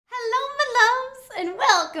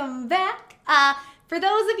Welcome back. For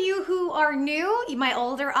those of you who are new, my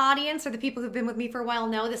older audience or the people who've been with me for a while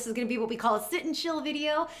know this is going to be what we call a sit and chill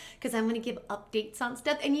video because I'm going to give updates on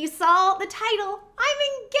stuff. And you saw the title, I'm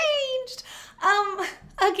engaged.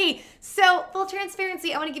 Okay, so full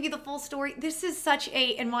transparency, I want to give you the full story. This is such a,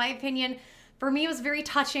 in my opinion, for me it was very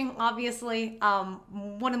touching, obviously. One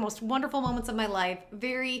of the most wonderful moments of my life.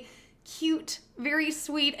 Very cute, very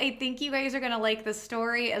sweet. I think you guys are gonna like the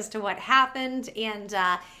story as to what happened, and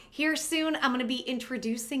here soon I'm gonna be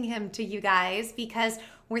introducing him to you guys because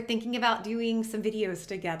we're thinking about doing some videos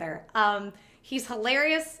together. He's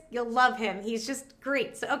hilarious. You'll love him. He's just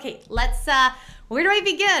great. So okay, let's where do I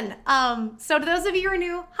begin? So to those of you who are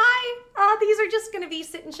new, hi. These are just gonna be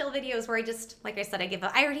sit and chill videos where I just, like I said,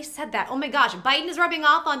 I already said that. Oh my gosh, Biden is rubbing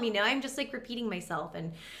off on me now. I'm just like repeating myself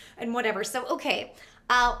and whatever. So okay.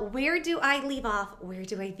 Where do I leave off? Where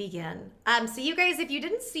do I begin? So you guys, if you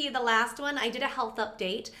didn't see the last one, I did a health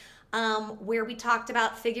update where we talked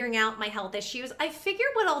about figuring out my health issues. I figured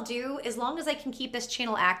what I'll do, as long as I can keep this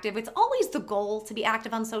channel active, it's always the goal to be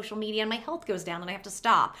active on social media and my health goes down and I have to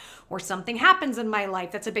stop. Or something happens in my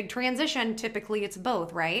life that's a big transition. Typically it's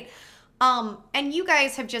both, right? And you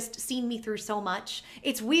guys have just seen me through so much.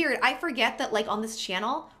 It's weird. I forget that like on this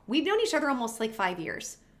channel, we've known each other almost like 5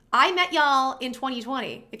 years. I met y'all in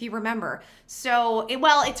 2020, if you remember. So,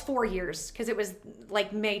 it's 4 years because it was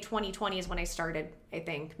like May 2020 is when I started, I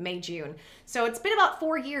think, May, June. So it's been about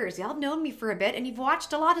 4 years. Y'all have known me for a bit and you've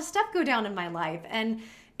watched a lot of stuff go down in my life. And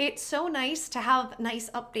it's so nice to have nice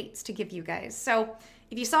updates to give you guys. So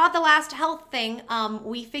if you saw the last health thing,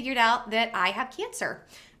 we figured out that I have cancer.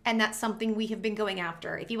 And that's something we have been going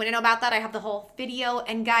after. If you want to know about that, I have the whole video.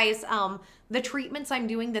 And guys, the treatments I'm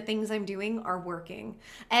doing, the things I'm doing are working.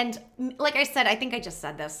 And like I said, I think I just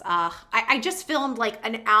said this. I just filmed like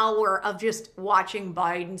an hour of just watching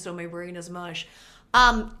Biden, so my brain is mush.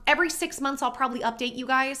 Every 6 months, I'll probably update you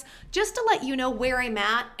guys just to let you know where I'm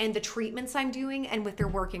at and the treatments I'm doing and if they're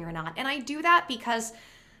working or not. And I do that because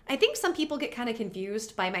I think some people get kind of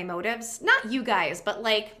confused by my motives. Not you guys, but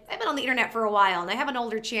like I've been on the internet for a while and I have an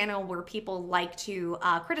older channel where people like to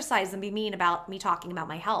criticize and be mean about me talking about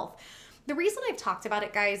my health. The reason I've talked about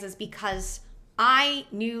it, guys, is because I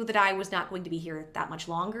knew that I was not going to be here that much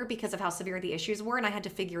longer because of how severe the issues were and I had to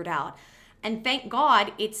figure it out. And thank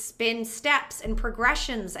God it's been steps and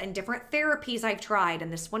progressions and different therapies I've tried,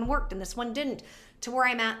 and this one worked and this one didn't, to where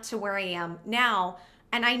I'm at, to where I am now.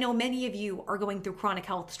 And I know many of you are going through chronic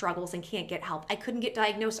health struggles and can't get help. I couldn't get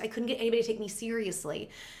diagnosed. I couldn't get anybody to take me seriously.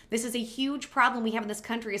 This is a huge problem we have in this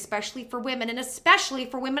country, especially for women, and especially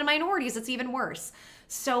for women and minorities, it's even worse.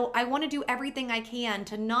 So I want to do everything I can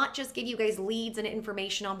to not just give you guys leads and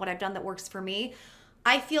information on what I've done that works for me.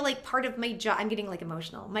 I feel like part of my job, I'm getting like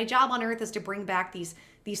emotional. My job on earth is to bring back these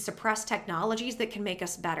suppressed technologies that can make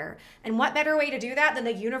us better. And what better way to do that than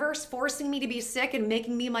the universe forcing me to be sick and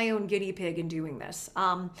making me my own guinea pig in doing this?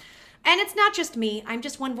 And it's not just me. I'm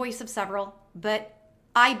just one voice of several, but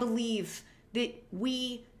I believe that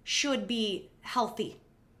we should be healthy.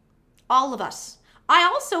 All of us. I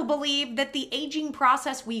also believe that the aging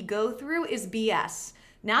process we go through is BS.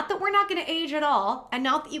 Not that we're not going to age at all, and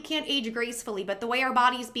not that you can't age gracefully, but the way our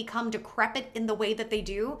bodies become decrepit in the way that they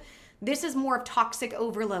do, this is more of toxic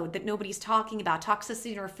overload that nobody's talking about.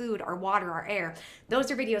 Toxicity in our food, our water, our air.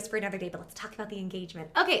 Those are videos for another day, but let's talk about the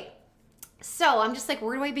engagement. Okay, so I'm just like,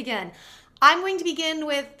 where do I begin? I'm going to begin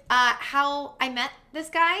with how I met this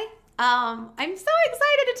guy. I'm so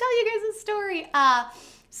excited to tell you guys this story.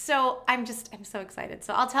 So I'm so excited.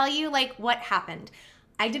 So I'll tell you like what happened.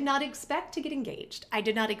 I did not expect to get engaged. I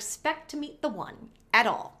did not expect to meet the one at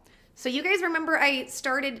all. So you guys remember I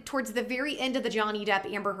started towards the very end of the Johnny Depp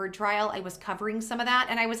Amber Heard trial. I was covering some of that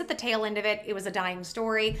and I was at the tail end of it. It was a dying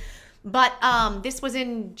story. But this was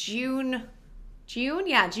in June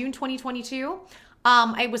 2022.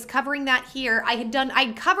 I was covering that here.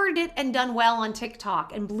 I'd covered it and done well on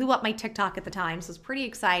TikTok and blew up my TikTok at the time. So I was pretty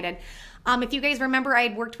excited. If you guys remember, I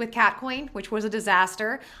had worked with Catcoin, which was a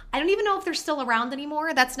disaster. I don't even know if they're still around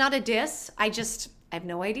anymore. That's not a diss. I have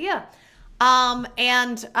no idea. I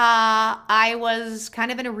was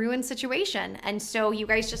kind of in a ruined situation. And so you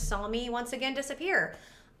guys just saw me once again disappear.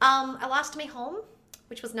 I lost my home,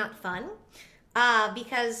 which was not fun,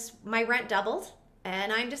 because my rent doubled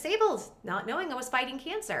and I'm disabled, not knowing I was fighting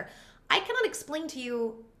cancer. I cannot explain to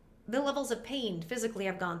you the levels of pain physically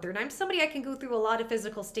I've gone through. And I'm somebody I can go through a lot of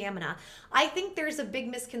physical stamina. I think there's a big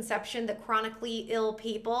misconception that chronically ill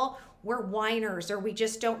people, we're whiners or we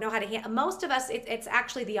just don't know how to handle. Most of us, it's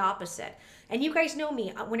actually the opposite. And you guys know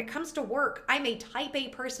me. When it comes to work, I'm a type A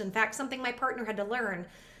person. In fact, something my partner had to learn.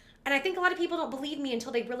 And I think a lot of people don't believe me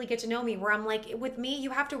until they really get to know me, where I'm like, with me,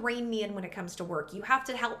 you have to rein me in when it comes to work. You have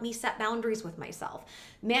to help me set boundaries with myself.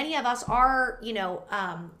 Many of us are,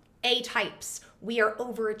 A types. We are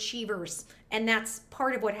overachievers. And that's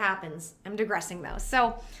part of what happens. I'm digressing though.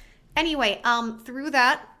 So anyway, through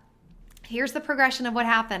that, here's the progression of what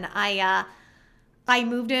happened. I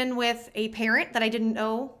moved in with a parent that I didn't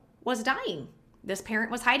know was dying. This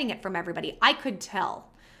parent was hiding it from everybody. I could tell.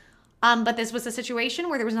 But this was a situation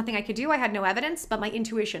where there was nothing I could do. I had no evidence, but my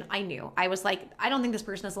intuition, I knew. I was like, I don't think this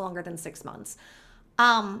person is longer than 6 months.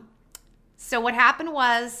 So what happened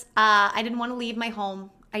was I didn't want to leave my home.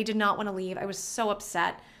 I did not want to leave. I was so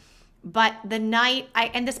upset. But the night,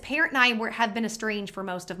 and this parent and I have been estranged for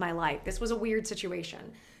most of my life. This was a weird situation.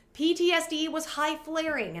 PTSD was high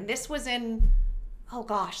flaring, and this was in,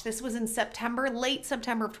 this was in September, late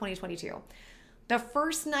September of 2022. The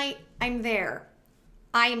first night I'm there,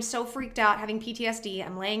 I am so freaked out having PTSD.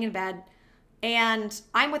 I'm laying in bed and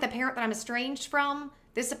I'm with a parent that I'm estranged from.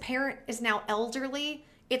 This parent is now elderly.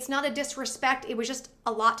 It's not a disrespect. It was just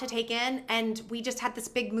a lot to take in. And we just had this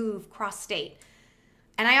big move cross state.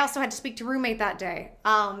 And I also had to speak to a roommate that day.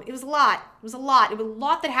 It was a lot. It was a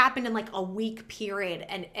lot that happened in like a week period.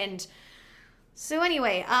 And so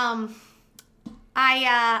anyway, I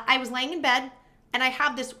was laying in bed and I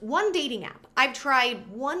have this one dating app. I've tried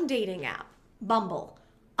one dating app, Bumble.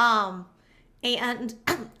 And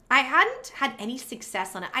I hadn't had any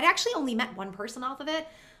success on it. I'd actually only met one person off of it.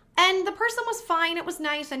 And the person was fine. It was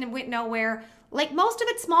nice and it went nowhere. Like most of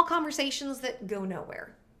it's small conversations that go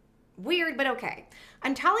nowhere. Weird, but okay.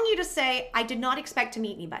 I'm telling you to say I did not expect to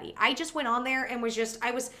meet anybody. I just went on there and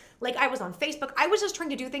I was on Facebook. I was just trying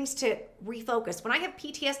to do things to refocus. When I have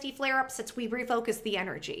PTSD flare-ups, we refocus the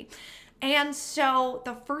energy. And so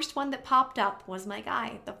the first one that popped up was my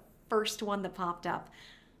guy. The first one that popped up.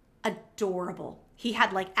 Adorable. He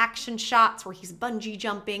had like action shots where he's bungee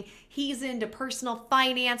jumping. He's into personal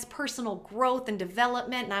finance, personal growth and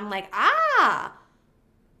development. And I'm like,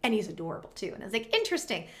 and he's adorable too. And I was like,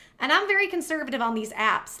 interesting. And I'm very conservative on these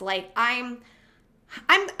apps. Like I'm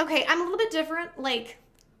a little bit different. Like,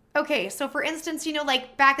 okay, so for instance,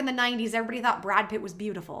 like back in the 90s, everybody thought Brad Pitt was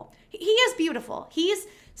beautiful. He is beautiful. He's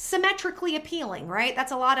symmetrically appealing, right?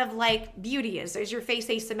 That's a lot of like beauty is your face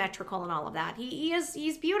asymmetrical and all of that.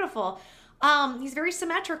 He's beautiful. He's very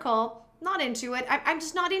symmetrical. Not into it. I'm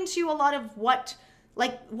just not into a lot of what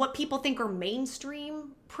people think are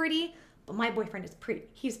mainstream pretty. But my boyfriend is pretty.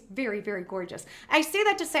 He's very, very gorgeous. I say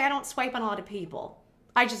that to say I don't swipe on a lot of people.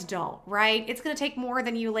 I just don't, right? It's going to take more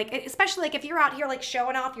than you especially like if you're out here like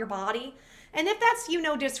showing off your body. And if that's,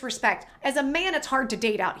 no disrespect. As a man, it's hard to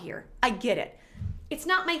date out here. I get it. It's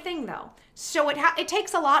not my thing though. So it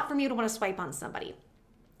takes a lot for me to want to swipe on somebody.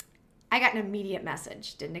 I got an immediate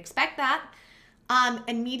message. Didn't expect that.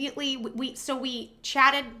 Immediately, we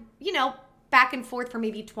chatted, back and forth for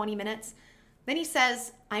maybe 20 minutes. Then he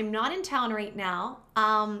says, I'm not in town right now.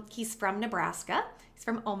 He's from Nebraska. He's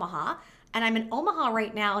from Omaha. And I'm in Omaha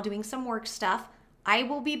right now doing some work stuff. I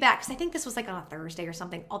will be back, because I think this was like on a Thursday or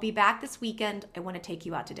something. I'll be back this weekend. I want to take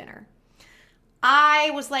you out to dinner.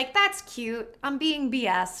 I was like, that's cute. I'm being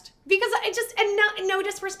BS'd. Because no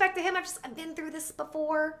disrespect to him. I've been through this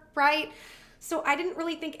before, right? So I didn't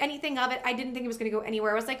really think anything of it. I didn't think it was going to go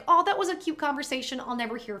anywhere. I was like, that was a cute conversation. I'll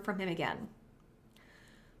never hear from him again.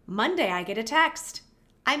 Monday, I get a text.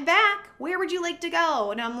 I'm back. Where would you like to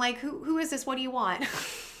go? And I'm like, who is this? What do you want? And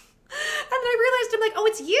I realized, I'm like,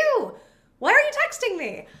 it's you. Why are you texting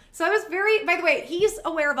me? So I was by the way, he's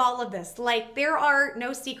aware of all of this. Like there are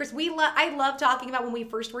no secrets. I love talking about when we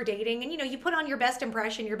first were dating and you put on your best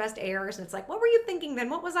impression, your best airs. And it's like, what were you thinking then?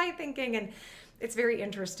 What was I thinking? And it's very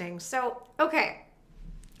interesting. So, okay.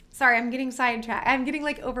 Sorry, I'm getting sidetracked. I'm getting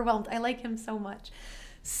like overwhelmed. I like him so much.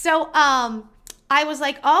 So, I was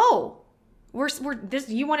like, you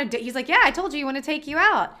want to, he's like, yeah, I told you want to take you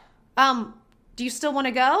out. Do you still want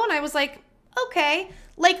to go? And I was like, okay.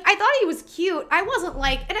 Like, I thought he was cute. I wasn't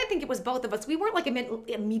like, and I think it was both of us. We weren't like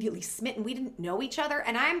immediately smitten. We didn't know each other.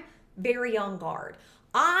 And I'm very on guard.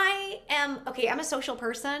 I'm a social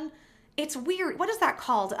person. It's weird. What is that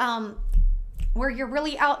called? Where you're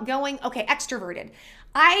really outgoing. Okay, extroverted.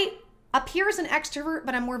 I appear as an extrovert,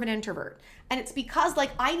 but I'm more of an introvert. And it's because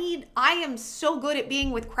I am so good at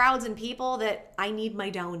being with crowds and people that I need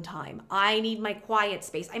my downtime. I need my quiet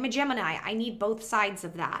space. I'm a Gemini. I need both sides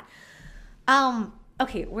of that.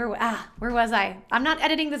 Okay, where was I? I'm not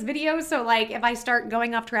editing this video, so if I start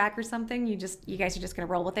going off track or something, you guys are just gonna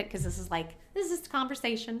roll with it because this is a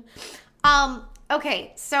conversation.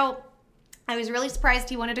 Okay, so I was really surprised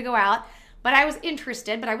he wanted to go out, but I was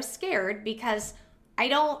interested, but I was scared because I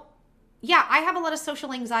don't yeah, I have a lot of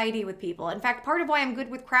social anxiety with people. In fact, part of why I'm good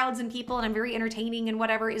with crowds and people and I'm very entertaining and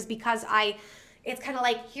whatever is because it's kind of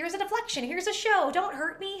like, here's a deflection, here's a show, don't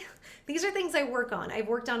hurt me. These are things I work on. I've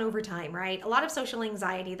worked on over time, right? A lot of social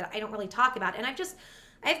anxiety that I don't really talk about. And I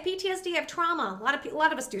have PTSD, I have trauma. A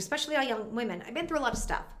lot of us do, especially our young women. I've been through a lot of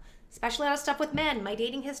stuff, especially a lot of stuff with men. My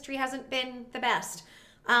dating history hasn't been the best.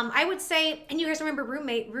 I would say, and you guys remember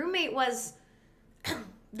Roommate? Roommate was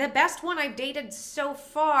the best one I've dated so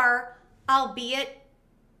far, albeit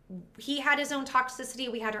he had his own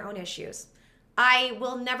toxicity, we had our own issues. I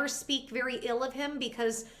will never speak very ill of him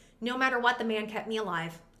because no matter what, the man kept me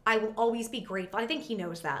alive. I will always be grateful. I think he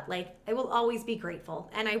knows that. Like, I will always be grateful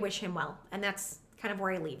and I wish him well. And that's kind of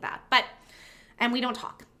where I leave that. And we don't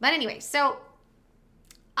talk. But anyway, so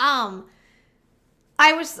I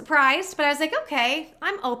was surprised, but I was like, okay,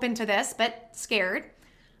 I'm open to this, but scared.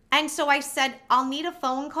 And so I said, I'll need a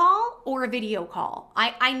phone call or a video call.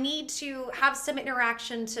 I need to have some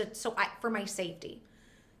interaction for my safety.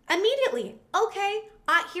 Immediately, okay,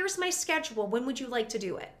 here's my schedule. When would you like to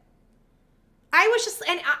do it? I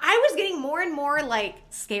was getting more and more like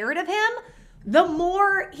scared of him. The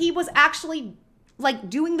more he was actually like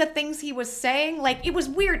doing the things he was saying, like it was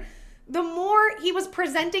weird. The more he was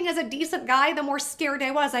presenting as a decent guy, the more scared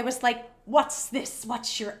I was. I was like, what's this?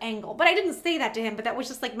 What's your angle? But I didn't say that to him, but that was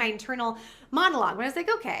just like my internal monologue. But I was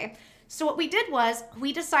like, okay. So what we did was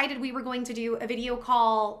we decided we were going to do a video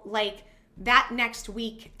call like that next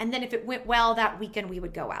week. And then if it went well that weekend, we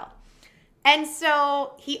would go out. And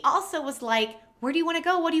so he also was like, where do you want to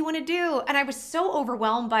go? What do you want to do? And I was so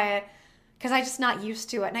overwhelmed by it because I'm just not used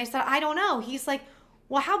to it. And I said, I don't know. He's like,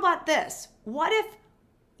 well, how about this? What if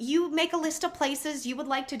you make a list of places you would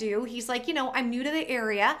like to do? He's like, I'm new to the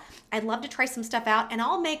area. I'd love to try some stuff out. And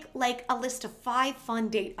I'll make like a list of 5 fun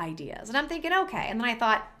date ideas. And I'm thinking, okay. And then I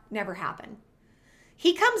thought, never happened.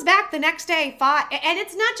 He comes back the next day, and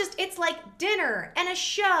it's like dinner and a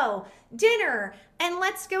show, dinner, and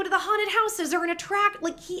let's go to the haunted houses or an attract.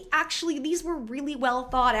 Like these were really well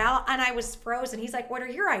thought out, and I was frozen. He's like, what are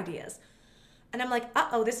your ideas? And I'm like,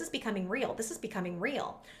 uh-oh, this is becoming real. This is becoming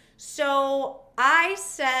real. So I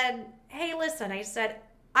said, hey, listen,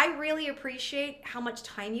 I really appreciate how much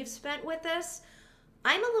time you've spent with this.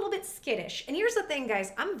 I'm a little bit skittish. And here's the thing,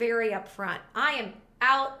 guys, I'm very upfront. I am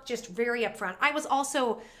just very upfront. I was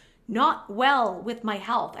also not well with my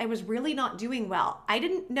health. I was really not doing well. I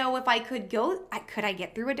didn't know if I could go. Could I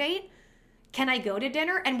get through a date? Can I go to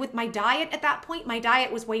dinner? And with my diet at that point, my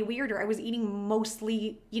diet was way weirder. I was eating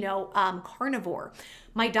mostly, carnivore.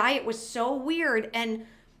 My diet was so weird. And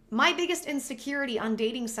my biggest insecurity on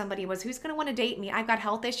dating somebody was, who's going to want to date me? I've got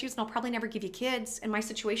health issues and I'll probably never give you kids. And my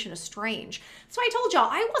situation is strange. So I told y'all,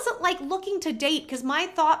 I wasn't like looking to date because my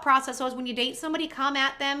thought process was, when you date somebody, come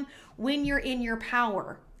at them when you're in your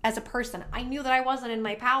power as a person. I knew that I wasn't in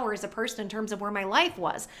my power as a person in terms of where my life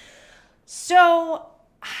was. So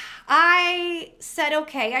I said,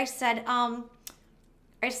 okay, I said,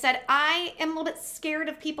 I am a little bit scared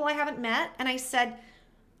of people I haven't met. And I said,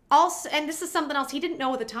 also, and this is something else he didn't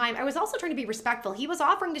know at the time, I was also trying to be respectful. He was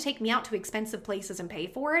offering to take me out to expensive places and pay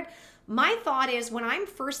for it. My thought is, when I'm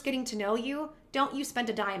first getting to know you, don't you spend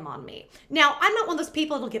a dime on me. Now, I'm not one of those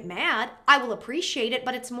people that'll get mad. I will appreciate it,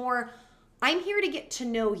 but it's more, I'm here to get to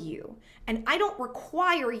know you. And I don't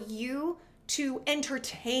require you to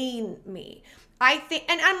entertain me. I think,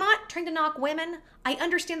 and I'm not trying to knock women. I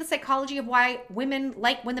understand the psychology of why women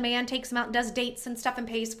like when the man takes them out and does dates and stuff and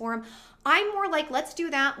pays for them. I'm more like, let's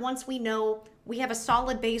do that once we know we have a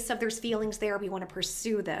solid base of there's feelings there, we want to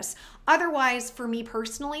pursue this. Otherwise, for me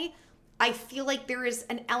personally, I feel like there is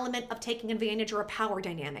an element of taking advantage or a power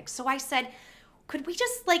dynamic. So I said, could we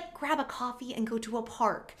just like grab a coffee and go to a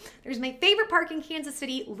park? There's my favorite park in Kansas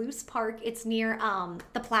City, Loose Park. It's near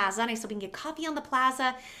the plaza. And I said, we can get coffee on the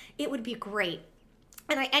plaza. It would be great.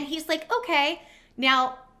 And he's like, okay.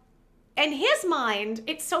 Now, in his mind,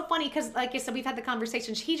 it's so funny because, like I said, we've had the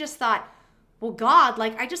conversations. He just thought, well, God,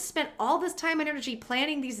 like I just spent all this time and energy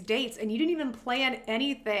planning these dates and you didn't even plan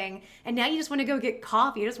anything. And now you just want to go get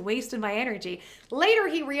coffee. You just wasted my energy. Later,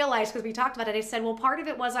 he realized, because we talked about it, I said, well, part of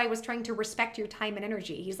it was I was trying to respect your time and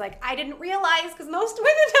energy. He's like, I didn't realize, because most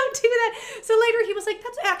women don't do that. So later he was like,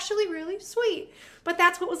 that's actually really sweet. But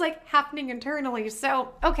that's what was like happening internally.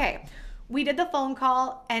 So, okay, we did the phone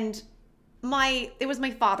call, and it was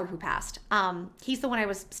my father who passed. He's the one I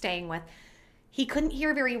was staying with. He couldn't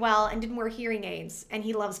hear very well and didn't wear hearing aids, and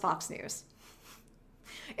he loves Fox News.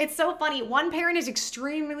 It's so funny. One parent is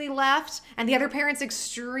extremely left, and the other parent's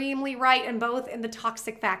extremely right, and both in the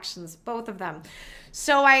toxic factions, both of them.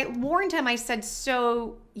 So I warned him, I said,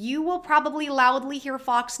 so you will probably loudly hear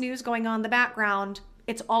Fox News going on in the background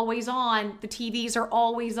it's always on. The TVs are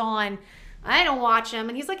always on. I don't watch them.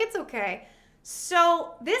 And he's like, it's okay.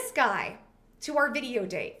 So this guy, to our video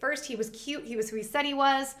date, first he was cute. He was who he said he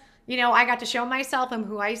was. You know, I got to show myself I'm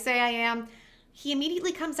who I say I am. He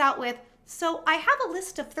immediately comes out with, so I have a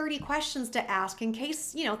list of 30 questions to ask in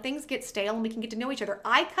case, you know, things get stale and we can get to know each other.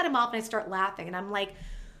 I cut him off and I start laughing and I'm like,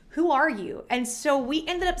 who are you? And so we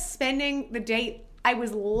ended up spending the date. I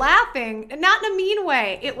was laughing, not in a mean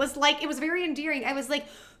way. It was like, it was very endearing. I was like,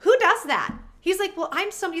 who does that? He's like, well,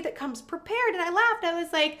 I'm somebody that comes prepared. And I laughed. I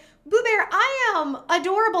was like, Boo Bear, I am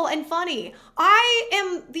adorable and funny. I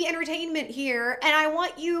am the entertainment here. And I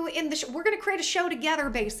want you in the show. We're going to create a show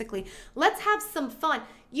together, basically. Let's have some fun.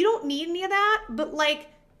 You don't need any of that. But like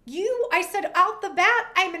you, I said out the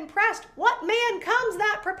bat, I'm impressed. What man comes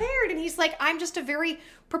that prepared? And he's like, I'm just a very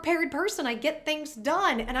prepared person. I get things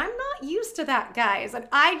done. And I'm not used to that, guys. And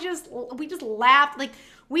we just laughed. Like,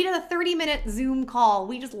 we did a 30-minute Zoom call.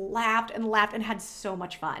 We just laughed and had so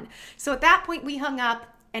much fun. So at that point, we hung up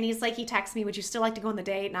and he's like, he texts me, would you still like to go on the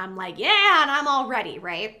date? And I'm like, yeah, and I'm all ready,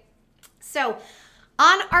 right? So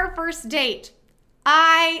on our first date,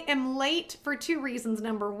 I am late for 2 reasons.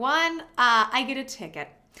 Number one, I get a ticket.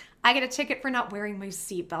 I get a ticket for not wearing my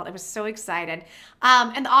seatbelt. I was so excited.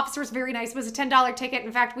 And the officer was very nice. It was a $10 ticket.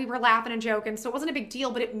 In fact, we were laughing and joking, so it wasn't a big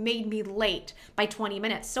deal, but it made me late by 20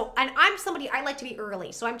 minutes. So, and I'm somebody, I like to be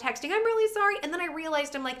early. So I'm texting, I'm really sorry. And then I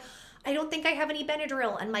realized, I'm like, I don't think I have any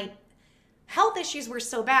Benadryl. And my health issues were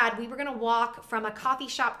so bad, we were gonna walk from a coffee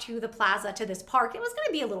shop to the plaza to this park. It was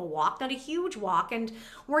gonna be a little walk, not a huge walk, and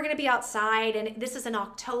we're gonna be outside, and this is in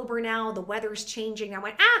October now, the weather's changing. I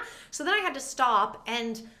went, so then I had to stop,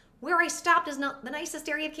 and where I stopped is not the nicest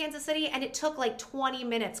area of Kansas City, and it took like 20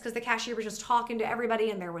 minutes because the cashier was just talking to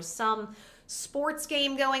everybody and there was some sports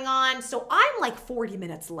game going on. So I'm like 40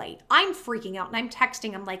 minutes late. I'm freaking out and I'm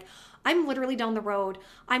texting. I'm like, I'm literally down the road.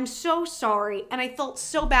 I'm so sorry. And I felt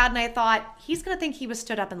so bad and I thought, he's going to think he was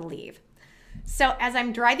stood up and leave. So as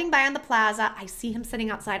I'm driving by on the plaza, I see him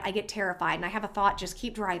sitting outside. I get terrified and I have a thought, just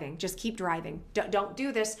keep driving. Just keep driving. Don't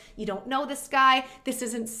do this. You don't know this guy. This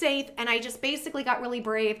isn't safe. And I just basically got really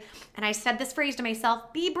brave. And I said this phrase to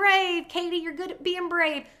myself, be brave, Katie, you're good at being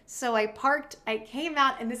brave. So I parked, I came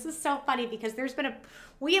out, and this is so funny because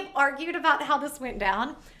we have argued about how this went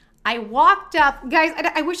down. I walked up, guys,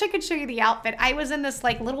 I wish I could show you the outfit. I was in this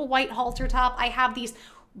like little white halter top. I have these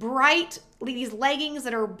leggings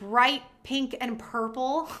that are bright pink and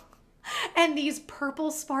purple and these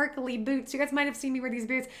purple sparkly boots. You guys might have seen me wear these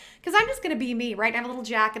boots because I'm just going to be me, right? I have a little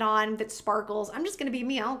jacket on that sparkles. I'm just going to be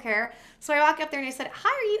me. I don't care. So I walk up there and I said, hi,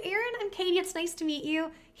 are you Aaron? I'm Katie. It's nice to meet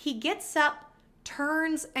you. He gets up,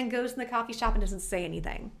 turns, and goes in the coffee shop and doesn't say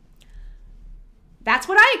anything. That's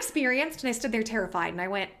what I experienced. And I stood there terrified and I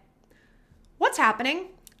went, what's happening?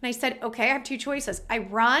 And I said, okay, I have 2 choices. I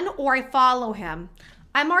run or I follow him.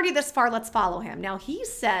 I'm already this far, let's follow him. Now he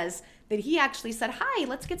says that he actually said, hi,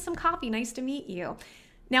 let's get some coffee, nice to meet you.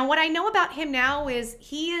 Now what I know about him now is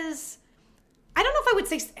I don't know if I would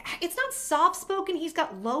say, it's not soft-spoken, he's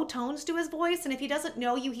got low tones to his voice, and if he doesn't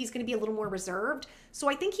know you, he's gonna be a little more reserved. So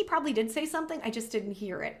I think he probably did say something, I just didn't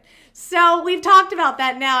hear it. So we've talked about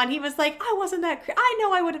that now, and he was like, I wasn't that, I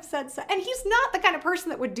know I would have said so. And he's not the kind of person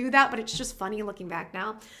that would do that, but it's just funny looking back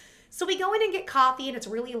now. So we go in and get coffee and it's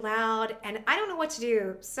really loud and I don't know what to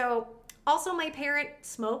do. So also my parent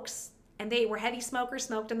smokes and they were heavy smokers,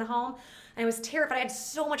 smoked in the home. And I was terrified. I had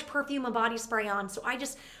so much perfume and body spray on. So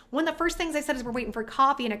one of the first things I said is we're waiting for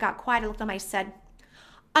coffee and it got quiet. I looked at him, I said,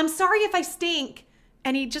 I'm sorry if I stink.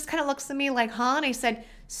 And he just kind of looks at me like, huh? And I said,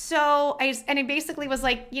 and he basically was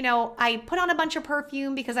like, you know, I put on a bunch of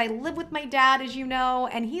perfume because I live with my dad, as you know,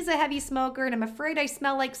 and he's a heavy smoker and I'm afraid I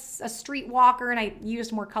smell like a street walker. And I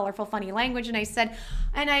used more colorful, funny language. And I said,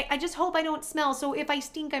 and I just hope I don't smell. So if I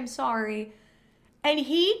stink, I'm sorry. And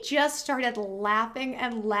he just started laughing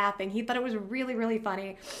and laughing. He thought it was really, really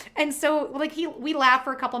funny. And so like we laughed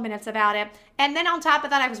for a couple minutes about it. And then on top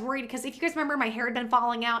of that, I was worried because if you guys remember, my hair had been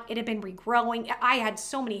falling out. It had been regrowing. I had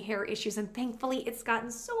so many hair issues and thankfully it's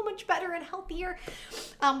gotten so much better and healthier,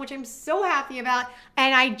 which I'm so happy about.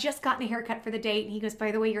 And I just gotten a haircut for the date. And he goes,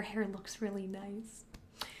 by the way, your hair looks really nice.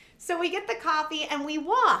 So we get the coffee and we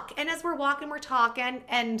walk. And as we're walking, we're talking.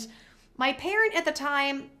 And my parent at the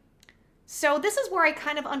time, so this is where I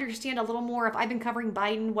kind of understand a little more if I've been covering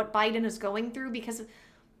Biden, what Biden is going through, because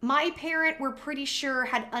my parent, we're pretty sure,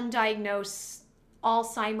 had undiagnosed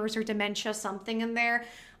Alzheimer's or dementia, something in there.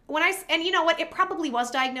 And you know what, it probably was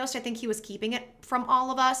diagnosed. I think he was keeping it from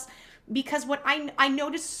all of us because what I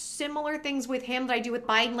noticed similar things with him that I do with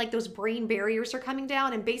Biden, like those brain barriers are coming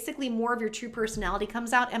down and basically more of your true personality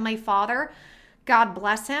comes out. And my father, God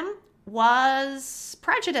bless him, was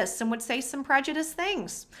prejudiced and would say some prejudiced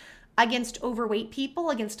things against overweight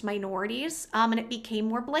people, against minorities, and it became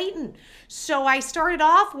more blatant. So I started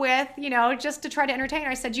off with, just to try to entertain,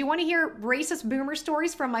 I said, do you want to hear racist boomer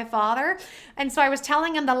stories from my father? And so I was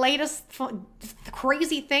telling him the latest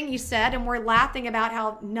crazy thing he said, and we're laughing about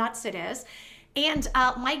how nuts it is. And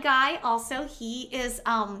my guy also, he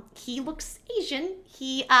looks Asian.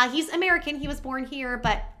 He's American. He was born here,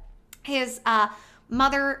 but his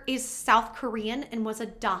mother is South Korean and was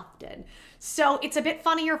adopted. So it's a bit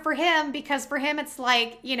funnier for him because for him it's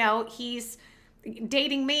like, he's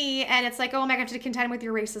dating me and it's like, oh, am I going to have to contend with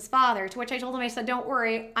your racist father? To which I told him, I said, don't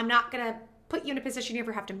worry, I'm not going to put you in a position you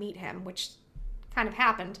ever have to meet him, which kind of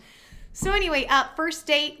happened. So anyway, first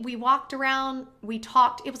date, we walked around, we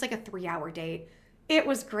talked. It was like a 3-hour date. It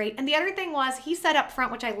was great. And the other thing was, he said up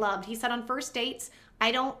front, which I loved, he said on first dates,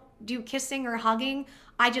 I don't do kissing or hugging.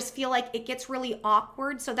 I just feel like it gets really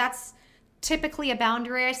awkward. So that's typically a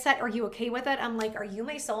boundary I set. Are you okay with it? I'm like, are you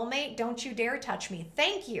my soulmate? Don't you dare touch me.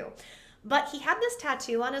 Thank you. But he had this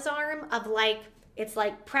tattoo on his arm of like, it's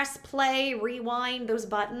like press play, rewind, those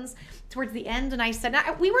buttons towards the end. And I said,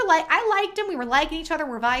 I liked him. We were liking each other.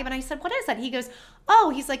 We're vibing. And I said, what is that? He goes,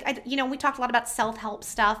 oh, he's like, we talked a lot about self-help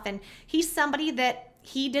stuff. And he's somebody that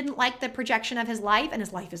he didn't like the projection of his life, and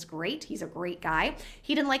his life is great. He's a great guy.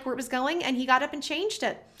 He didn't like where it was going, and he got up and changed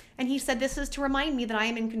it. And he said, this is to remind me that I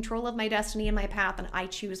am in control of my destiny and my path, and I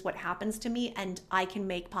choose what happens to me, and I can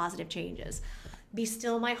make positive changes. Be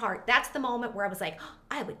still my heart. That's the moment where I was like, oh,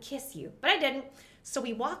 I would kiss you, but I didn't. So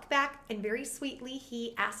we walk back, and very sweetly,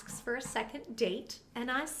 he asks for a second date, and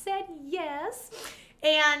I said yes.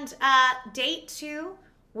 And date 2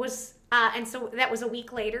 was, and so that was a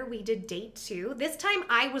week later, we did date 2. This time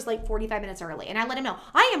I was like 45 minutes early, and I let him know,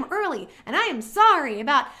 I am early, and I am sorry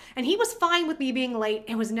and he was fine with me being late.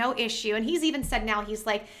 It was no issue. And he's even said now, he's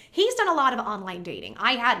like, he's done a lot of online dating.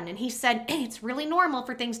 I hadn't. And he said, it's really normal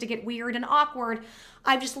for things to get weird and awkward.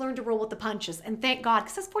 I've just learned to roll with the punches. And thank God,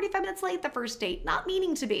 because I was 45 minutes late the first date, not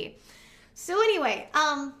meaning to be. So anyway,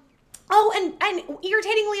 oh, and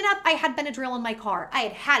irritatingly enough, I had Benadryl in my car. I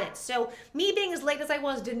had it. So me being as late as I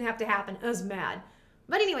was didn't have to happen. I was mad.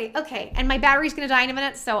 But anyway, okay. And my battery's going to die in a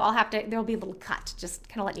minute, so there'll be a little cut. Just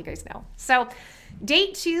kind of let you guys know. So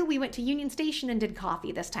date 2, we went to Union Station and did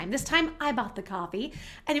coffee this time. This time I bought the coffee.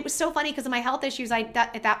 And it was so funny because of my health issues, at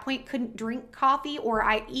that point couldn't drink coffee or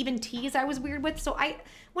even teas I was weird with. So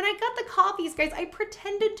when I got the coffees, guys, I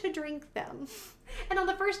pretended to drink them. And on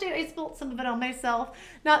the first date, I spilled some of it on myself,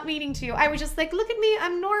 not meaning to. I was just like, look at me,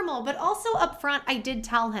 I'm normal. But also up front, I did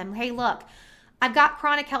tell him, hey, look, I've got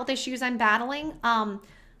chronic health issues I'm battling.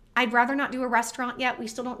 I'd rather not do a restaurant yet. We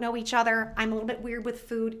still don't know each other. I'm a little bit weird with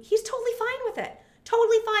food. He's totally fine with it.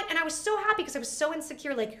 Totally fine. And I was so happy because I was so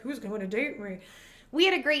insecure, like, who's going to date me? We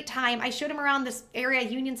had a great time. I showed him around this area,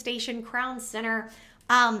 Union Station, Crown Center.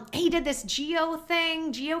 He did this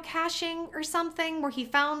geocaching or something, where he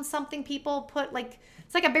found something people put, like,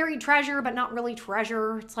 it's like a buried treasure, but not really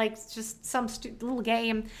treasure. It's like just some little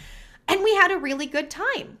game. And we had a really good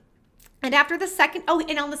time. And after the second,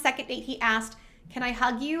 and on the second date, he asked, can I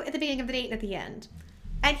hug you at the beginning of the date and at the end?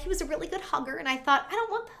 And he was a really good hugger. And I thought, I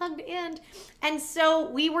don't want the hug to end. And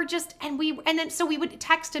so we were just, so we would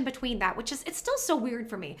text in between that, which is, it's still so weird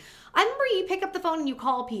for me. I remember you pick up the phone and you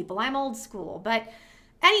call people. I'm old school. But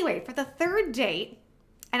anyway, for the third date,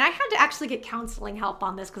 and I had to actually get counseling help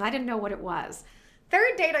on this because I didn't know what it was.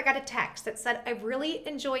 Third date, I got a text that said, I've really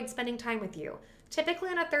enjoyed spending time with you. Typically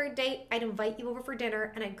on a third date, I'd invite you over for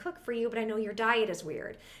dinner and I'd cook for you, but I know your diet is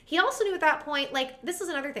weird. He also knew at that point, like, this is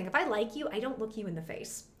another thing. If I like you, I don't look you in the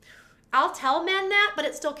face. I'll tell men that, but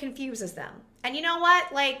it still confuses them. And you know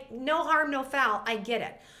what? Like, no harm, no foul. I get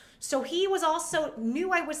it. So he was also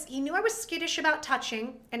knew I was skittish about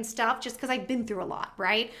touching and stuff just because I've been through a lot,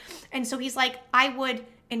 right? And so he's like, I would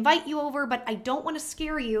invite you over, but I don't want to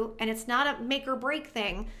scare you, and it's not a make or break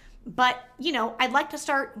thing. But, I'd like to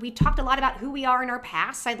start, we talked a lot about who we are in our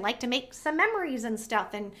past. I'd like to make some memories and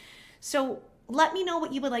stuff. And so let me know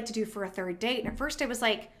what you would like to do for a third date. And at first I was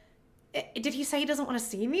like, did he say he doesn't want to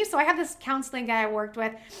see me? So I have this counseling guy I worked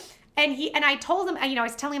with, and I told him, I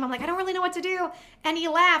was telling him, I'm like, I don't really know what to do. And he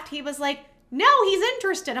laughed. He was like, no, he's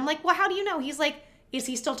interested. I'm like, well, how do you know? He's like, is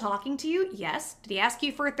he still talking to you? Yes. Did he ask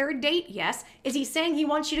you for a third date? Yes. Is he saying he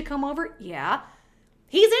wants you to come over? Yeah.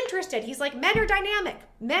 He's interested. He's like, men are dynamic.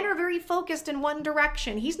 Men are very focused in one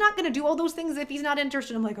direction. He's not going to do all those things if he's not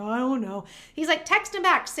interested. I'm like, I don't know. He's like, text him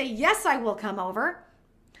back. Say, yes, I will come over.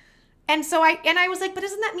 And so I was like, but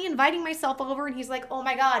isn't that me inviting myself over? And he's like, oh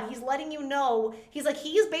my God, he's letting you know. He's like,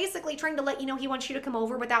 he's basically trying to let you know he wants you to come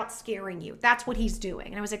over without scaring you. That's what he's doing.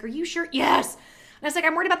 And I was like, are you sure? Yes. I was like,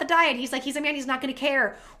 I'm worried about the diet. He's like, he's a man, he's not going to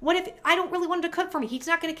care. What if I don't really want him to cook for me? He's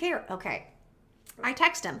not going to care. Okay. I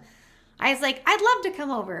text him. I was like, I'd love to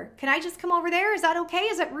come over. Can I just come over there? Is that okay?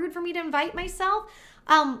 Is it rude for me to invite myself?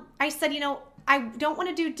 I said, I don't want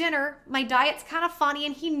to do dinner. My diet's kind of funny,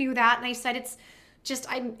 and he knew that. And I said, it's just,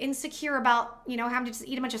 I'm insecure about, having to just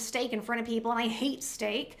eat a bunch of steak in front of people, and I hate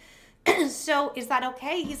steak. So is that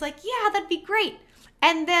okay? He's like, yeah, that'd be great.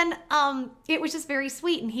 And then it was just very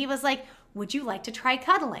sweet. And he was like, would you like to try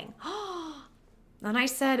cuddling? And I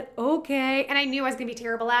said, okay. And I knew I was going to be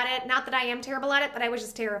terrible at it. Not that I am terrible at it, but I was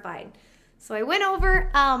just terrified. So I went over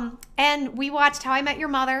and we watched How I Met Your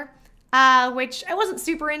Mother, which I wasn't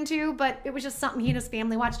super into, but it was just something he and his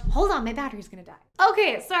family watched. Hold on, my battery's going to die.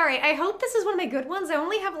 Okay, sorry. I hope this is one of my good ones. I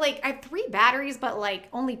only have I have 3 batteries, but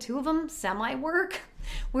only 2 of them semi-work.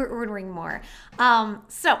 We're ordering more.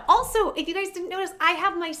 So also, if you guys didn't notice, I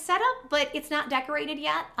have my setup, but it's not decorated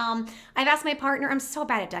yet. I've asked my partner, I'm so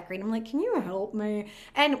bad at decorating. I'm like, can you help me?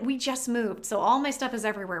 And we just moved, so all my stuff is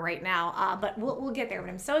everywhere right now, but we'll get there. But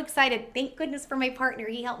I'm so excited. Thank goodness for my partner.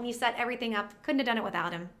 He helped me set everything up. Couldn't have done it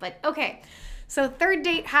without him, but okay. So 3rd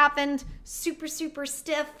date happened, super, super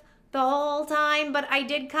stiff the whole time, but I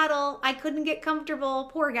did cuddle. I couldn't get comfortable,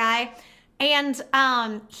 poor guy. And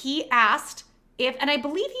he asked, and I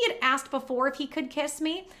believe he had asked before if he could kiss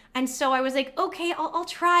me. And so I was like, okay, I'll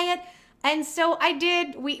try it. And so I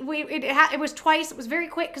did. It was twice. It was very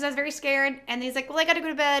quick because I was very scared. And he's like, well, I got to go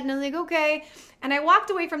to bed. And I was like, okay. And I walked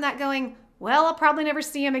away from that going, well, I'll probably never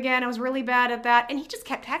see him again. I was really bad at that. And he just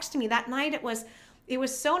kept texting me that night. It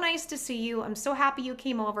was so nice to see you. I'm so happy you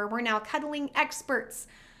came over. We're now cuddling experts.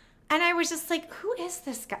 And I was just like, who is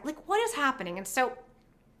this guy? What is happening? And so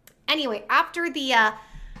anyway, after the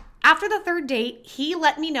 3rd date, he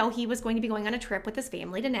let me know he was going to be going on a trip with his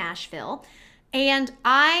family to Nashville. And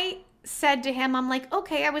I said to him, I'm like,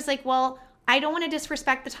 okay. I was like, well, I don't want to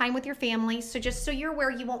disrespect the time with your family. So just so you're aware,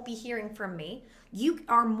 you won't be hearing from me. You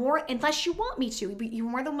are unless you want me to, you're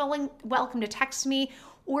more than welcome to text me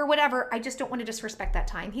or whatever. I just don't want to disrespect that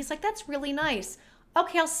time. He's like, that's really nice.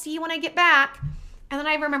 Okay, I'll see you when I get back. And then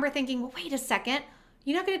I remember thinking, well, wait a second.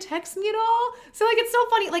 You're not going to text me at all? So it's so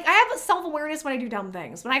funny. I have a self-awareness when I do dumb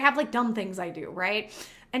things. When I have dumb things I do, right?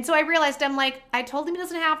 And so I realized I told him he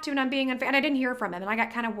doesn't have to and I'm being unfair. And I didn't hear from him and I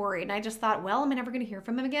got kind of worried. And I just thought, well, am I never going to hear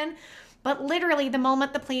from him again? But literally the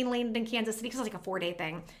moment the plane landed in Kansas City, because it was a 4-day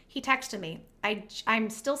thing, he texted me. I'm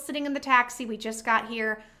still sitting in the taxi. We just got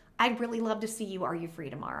here. I'd really love to see you. Are you free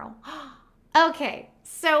tomorrow? Okay.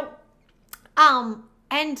 So,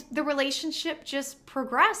 and the relationship just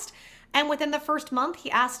progressed. And within the first month,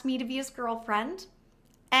 he asked me to be his girlfriend.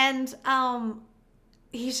 And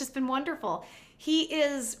he's just been wonderful. He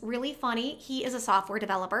is really funny. He is a software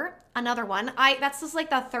developer. Another one. That's just the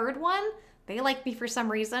 3rd one. They like me for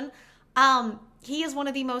some reason. He is one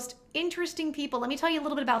of the most interesting people. Let me tell you a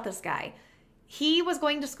little bit about this guy. He was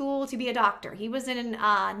going to school to be a doctor. He was in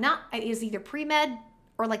is either pre-med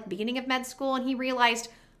or beginning of med school. And he realized,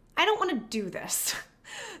 I don't want to do this.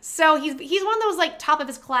 So he's one of those top of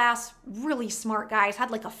his class, really smart guys,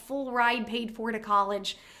 had a full ride paid for to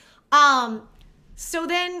college. So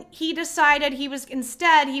then he decided he was going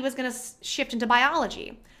to shift into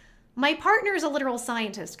biology. My partner is a literal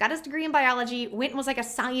scientist, got his degree in biology, went and was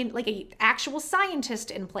a actual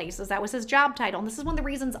scientist in places. That was his job title. And this is one of the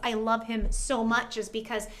reasons I love him so much is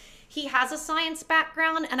because he has a science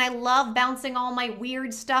background and I love bouncing all my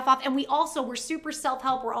weird stuff off. And we're super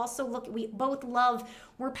self-help.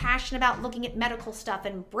 We're passionate about looking at medical stuff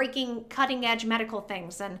and breaking cutting edge medical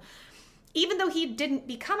things. And even though he didn't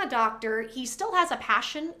become a doctor, he still has a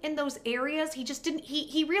passion in those areas.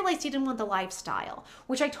 He realized he didn't want the lifestyle,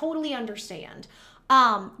 which I totally understand.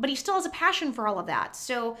 But he still has a passion for all of that.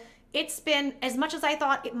 So it's been, as much as I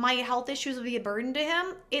thought my health issues would be a burden to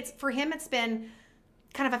him, it's been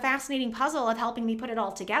kind of a fascinating puzzle of helping me put it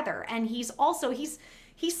all together. And he's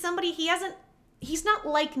somebody, he's not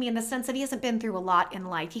like me in the sense that he hasn't been through a lot in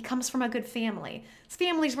life. He comes from a good family. His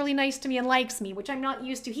family's really nice to me and likes me, which I'm not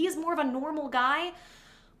used to. He is more of a normal guy.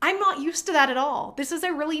 I'm not used to that at all. This is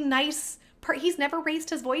a really nice part. He's never raised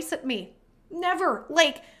his voice at me. Never.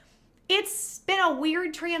 It's been a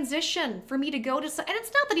weird transition for me to go to, and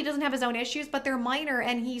it's not that he doesn't have his own issues, but they're minor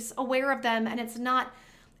and he's aware of them and it's not,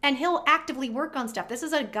 and he'll actively work on stuff. This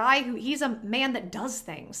is a guy he's a man that does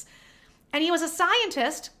things. And he was a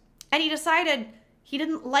scientist and he decided he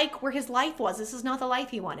didn't like where his life was. This is not the life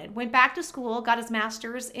he wanted. Went back to school, got his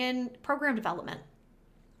master's in program development.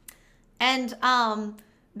 And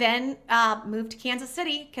then moved to Kansas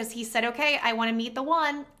City because he said, okay, I want to meet the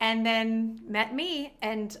one, and then met me.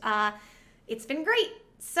 And it's been great.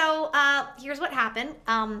 So here's what happened.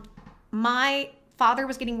 My father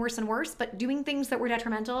was getting worse and worse, but doing things that were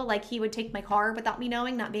detrimental, like he would take my car without me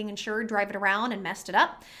knowing, not being insured, drive it around and messed it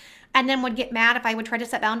up. And then would get mad if I would try to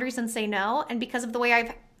set boundaries and say no. And because of the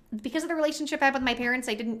relationship I had with my parents,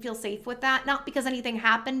 I didn't feel safe with that. Not because anything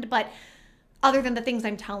happened, but other than the things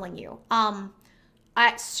I'm telling you.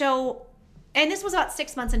 And this was about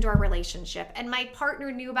 6 months into our relationship, and my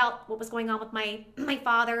partner knew about what was going on with my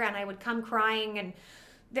father, and I would come crying, and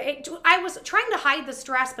I was trying to hide the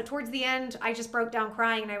stress, but towards the end, I just broke down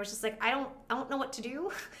crying, and I was just like, I don't know what to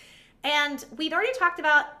do. And we'd already talked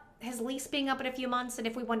about his lease being up in a few months, and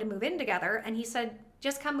if we wanted to move in together, and he said,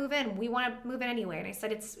 just come move in. We want to move in anyway. And I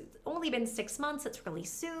said, it's only been 6 months. It's really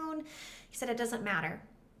soon. He said, it doesn't matter.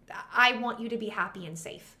 I want you to be happy and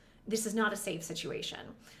safe. This is not a safe situation.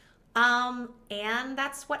 And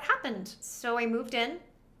that's what happened. So I moved in.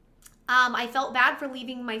 I felt bad for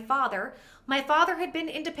leaving my father. My father had been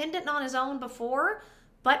independent on his own before,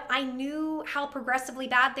 but I knew how progressively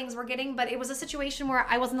bad things were getting, but it was a situation where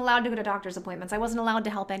I wasn't allowed to go to doctor's appointments. I wasn't allowed to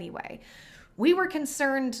help anyway. We were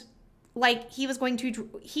concerned like he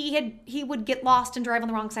would get lost and drive on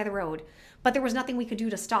the wrong side of the road, but there was nothing we could do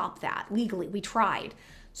to stop that legally. We tried.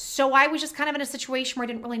 So I was just kind of in a situation where I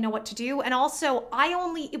didn't really know what to do. And also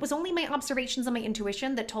it was only my observations and my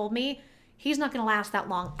intuition that told me he's not going to last that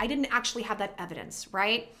long. I didn't actually have that evidence,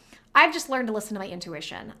 right? I've just learned to listen to my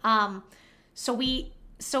intuition. It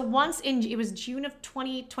was June of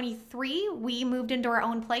 2023, we moved into our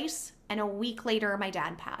own place, and a week later my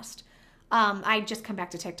dad passed. I'd just come back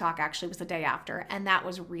to TikTok, actually. It was the day after, and that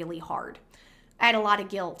was really hard. I had a lot of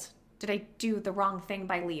guilt. Did I do the wrong thing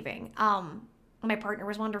by leaving? My partner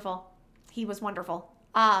was wonderful. He was wonderful.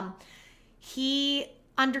 He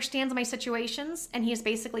understands my situations, and he has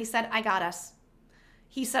basically said, I got us.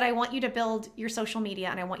 He said, I want you to build your social media,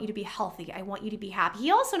 and I want you to be healthy. I want you to be happy.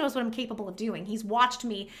 He also knows what I'm capable of doing. He's watched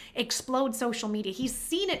me explode social media. He's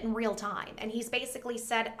seen it in real time, and he's basically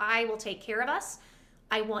said, I will take care of us.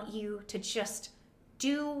 I want you to just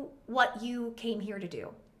do what you came here to do.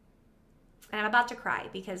 And I'm about to cry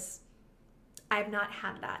because I've not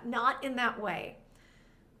had that. Not in that way.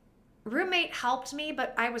 Roommate helped me,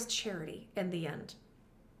 but I was charity in the end.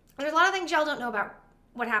 There's a lot of things y'all don't know about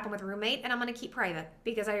what happened with roommate, and I'm going to keep private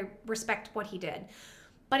because I respect what he did.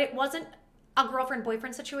 But it wasn't a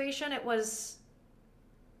girlfriend-boyfriend situation.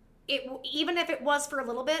 Even if it was for a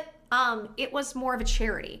little bit, it was more of a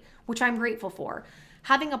charity, which I'm grateful for.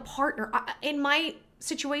 Having a partner, in my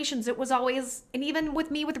situations, it was always, and even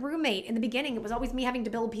with me with roommate in the beginning, it was always me having to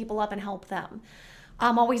build people up and help them.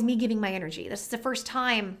 Always me giving my energy. This is the first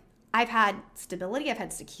time I've had stability. I've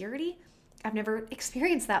had security. I've never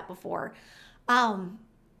experienced that before. And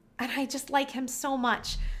I just like him so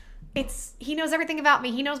much. He knows everything about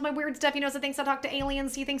me. He knows my weird stuff. He knows the things I talk to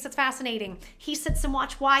aliens. He thinks it's fascinating. He sits and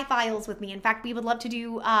watch Y-Files with me. In fact, we would love to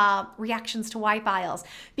do reactions to Y-Files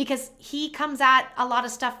because he comes at a lot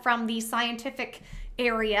of stuff from the scientific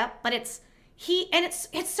area, but it's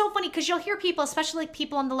so funny because you'll hear people, especially like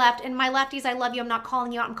people on the left, and my lefties, I love you. I'm not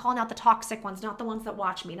calling you out. I'm calling out the toxic ones, not the ones that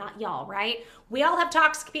watch me, not y'all, right? We all have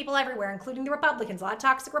toxic people everywhere, including the Republicans. A lot of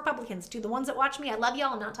toxic Republicans. To the ones that watch me, I love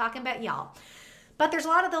y'all. I'm not talking about y'all. But there's a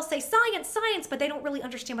lot of, they'll say science, but they don't really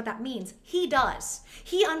understand what that means. He does.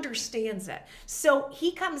 He understands it. So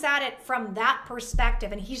he comes at it from that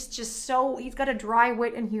perspective, and he's got a dry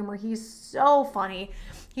wit and humor. He's so funny.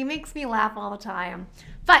 He makes me laugh all the time.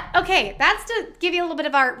 But okay, that's to give you a little bit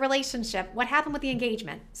of our relationship. What happened with the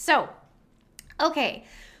engagement? So, okay,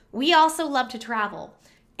 we also love to travel.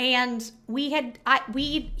 And he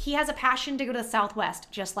has a passion to go to the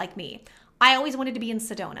Southwest, just like me. I always wanted to be in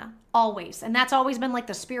Sedona, always. And that's always been like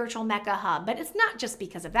the spiritual Mecca hub. But it's not just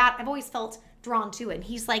because of that. I've always felt drawn to it. And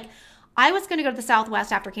he's like, I was going to go to the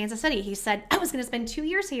Southwest after Kansas City. He said, I was going to spend 2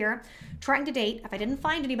 years here trying to date. If I didn't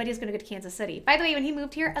find anybody, I was going to go to Kansas City. By the way, when he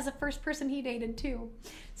moved here, as the first person he dated too.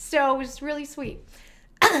 So it was really sweet.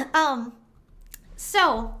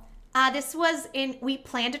 We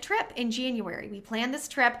planned a trip in January. We planned this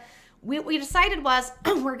trip. What we decided was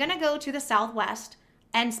we're going to go to the Southwest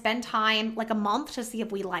and spend time, like a month, to see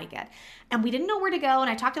if we like it. And we didn't know where to go, and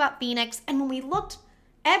I talked about Phoenix, and when we looked,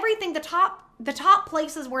 everything, the top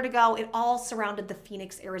places where to go, it all surrounded the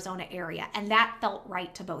Phoenix, Arizona area, and that felt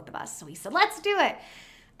right to both of us. So we said, let's do it.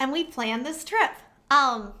 And we planned this trip.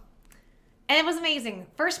 And it was amazing.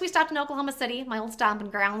 First, we stopped in Oklahoma City, my old stomping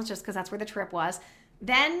grounds, just because that's where the trip was.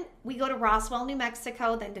 Then we go to Roswell, New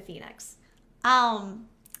Mexico, then to Phoenix.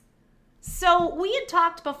 So we had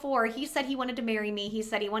talked before. He said he wanted to marry me. He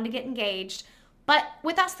said he wanted to get engaged. But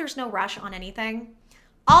with us, there's no rush on anything.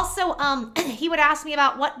 Also, he would ask me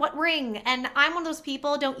about what ring. And I'm one of those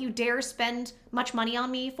people, don't you dare spend much money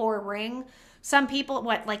on me for a ring. Some people,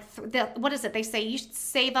 what is it? They say you should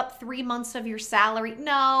save up 3 months of your salary.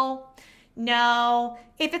 No.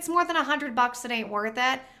 If it's more than $100, it ain't worth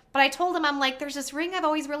it. But I told him, I'm like, there's this ring I've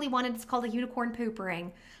always really wanted. It's called a unicorn poop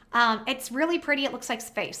ring. It's really pretty. It looks like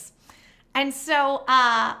space. And so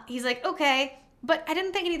he's like, okay. But I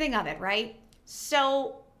didn't think anything of it, right?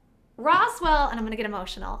 So Roswell, and I'm going to get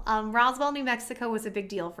emotional. Roswell, New Mexico was a big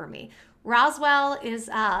deal for me. Roswell is,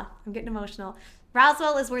 I'm getting emotional.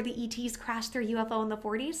 Roswell is where the ETs crashed their UFO in the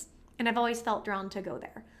 40s. And I've always felt drawn to go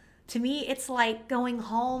there. To me, it's like going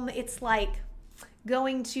home. It's like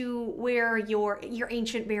going to where your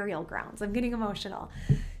ancient burial grounds. I'm getting emotional.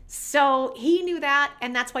 So he knew that,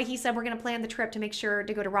 and that's why he said we're going to plan the trip to make sure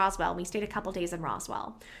to go to Roswell. We stayed a couple days in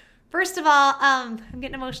Roswell. First of all, I'm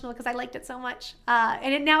getting emotional because I liked it so much.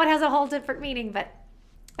 And now it has a whole different meaning, but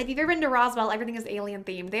if you've ever been to Roswell, everything is alien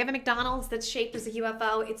themed. They have a McDonald's that's shaped as a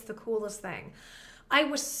UFO. It's the coolest thing. I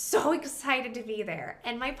was so excited to be there.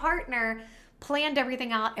 And my partner planned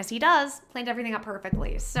everything out, as he does, planned everything out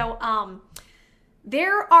perfectly. So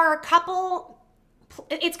there are a couple,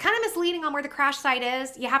 it's kind of misleading on where the crash site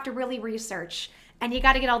is. You have to really research, and you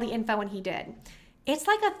got to get all the info, and he did. It's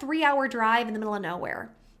like a 3-hour drive in the middle of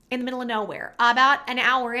nowhere. About an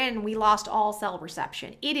hour in, we lost all cell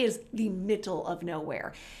reception. It is the middle of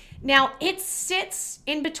nowhere. Now, it sits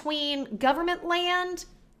in between government land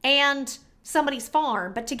and somebody's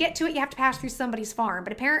farm, but to get to it, you have to pass through somebody's farm.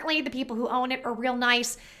 But apparently the people who own it are real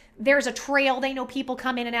nice. There's a trail. They know people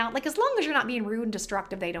come in and out. Like, as long as you're not being rude and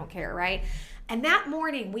destructive, they don't care, right? And that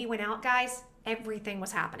morning we went out, guys, everything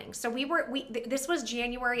was happening. So this was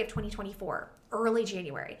January of 2024, early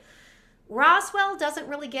January. Roswell doesn't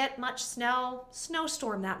really get much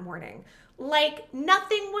snowstorm that morning. Like,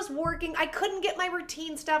 nothing was working. I couldn't get my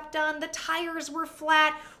routine stuff done. The tires were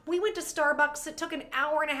flat. We went to Starbucks. It took an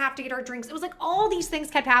hour and a half to get our drinks. It was like all these things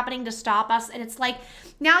kept happening to stop us. And it's like,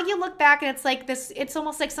 now you look back and it's like this, it's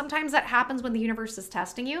almost like sometimes that happens when the universe is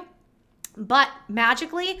testing you. But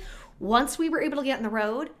magically, once we were able to get on the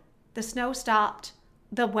road, the snow stopped.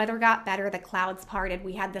 The weather got better. The clouds parted.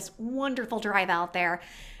 We had this wonderful drive out there.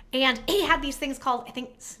 And he had these things called, I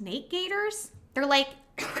think, snake gaiters. They're like,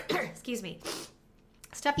 excuse me,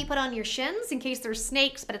 stuff you put on your shins in case there's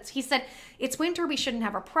snakes. But he said, it's winter, we shouldn't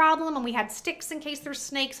have a problem. And we had sticks in case there's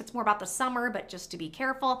snakes. It's more about the summer, but just to be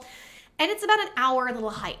careful. And it's about an hour little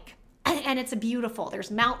hike. And it's beautiful.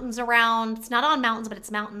 There's mountains around. It's not on mountains, but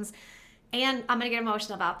it's mountains. And I'm going to get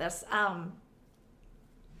emotional about this.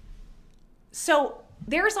 So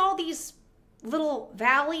there's all these little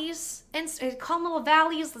valleys, and call them little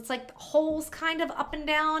valleys. It's like holes kind of up and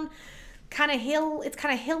down, kind of hill. It's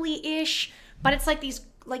kind of hilly-ish, but it's like these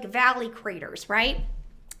like valley craters, right?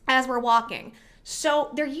 As we're walking.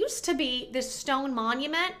 So there used to be this stone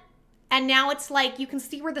monument, and now it's like you can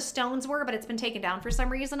see where the stones were, but it's been taken down for some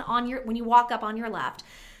reason when you walk up on your left.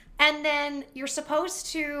 And then you're supposed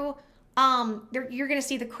to you're going to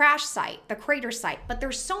see the crash site, the crater site, but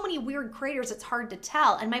there's so many weird craters, it's hard to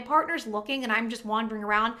tell. And my partner's looking and I'm just wandering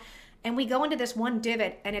around, and we go into this one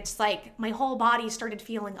divot, and it's like my whole body started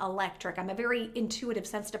feeling electric. I'm a very intuitive,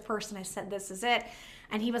 sensitive person. I said, this is it.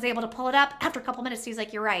 And he was able to pull it up. After a couple minutes, he's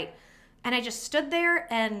like, you're right. And I just stood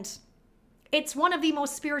there, and it's one of the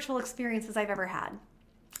most spiritual experiences I've ever had.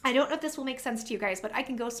 I don't know if this will make sense to you guys, but I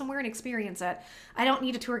can go somewhere and experience it. I don't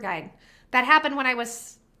need a tour guide. That happened when I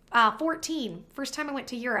was 14. First time I went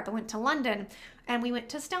to Europe. I went to London, and we went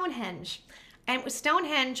to Stonehenge. And it was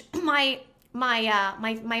Stonehenge. My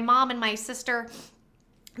mom and my sister,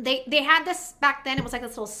 they had this back then. It was like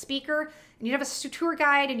this little speaker, and you'd have a tour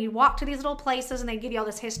guide, and you'd walk to these little places, and they'd give you all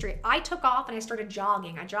this history. I took off and I started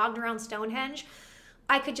jogging. I jogged around Stonehenge.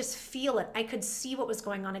 I could just feel it. I could see what was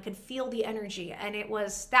going on. I could feel the energy. And that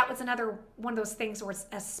was another one of those things where it's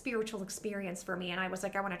a spiritual experience for me. And I was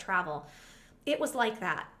like, I want to travel. It was like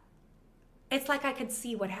that. It's like I could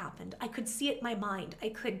see what happened. I could see it in my mind. I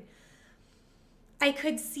could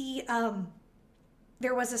see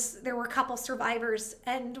there were a couple survivors,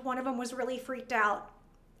 and one of them was really freaked out,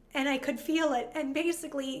 and I could feel it. And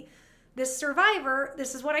basically, this survivor,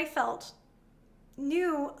 this is what I felt,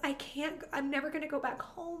 knew I'm never going to go back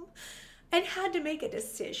home, and had to make a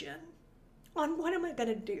decision on what am I going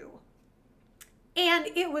to do. And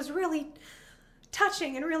it was really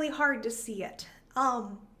touching and really hard to see it.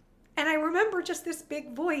 And I remember just this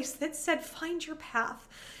big voice that said, find your path.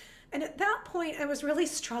 And at that point, I was really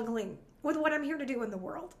struggling with what I'm here to do in the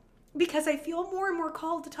world, because I feel more and more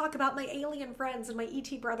called to talk about my alien friends and my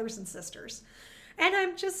ET brothers and sisters. And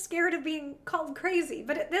I'm just scared of being called crazy.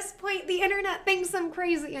 But at this point, the internet thinks I'm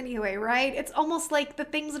crazy anyway, right? It's almost like the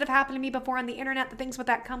things that have happened to me before on the internet, the things with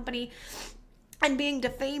that company. and being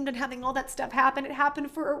defamed and having all that stuff happen. It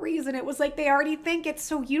happened for a reason. It was like they already think it's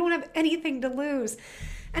so you don't have anything to lose.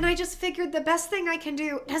 And I just figured the best thing I can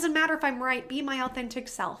do, doesn't matter if I'm right, be my authentic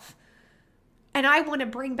self. And I want to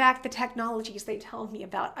bring back the technologies they tell me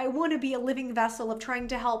about. I want to be a living vessel of trying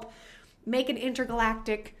to help make an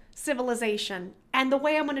intergalactic civilization. And the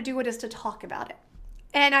way I'm going to do it is to talk about it.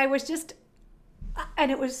 And I was just,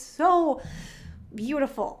 and it was so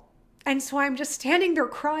beautiful. And so I'm just standing there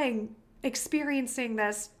crying, experiencing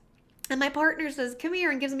this. And my partner says, come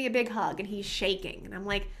here, and gives me a big hug, and he's shaking. And I'm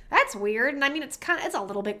like, that's weird. And I mean, it's a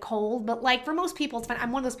little bit cold, but like for most people, it's fine.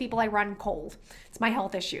 I'm one of those people, I run cold. It's my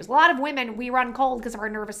health issues. A lot of women, we run cold because of our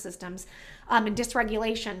nervous systems and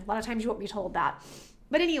dysregulation. A lot of times you won't be told that.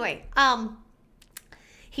 But anyway,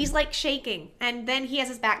 he's like shaking, and then he has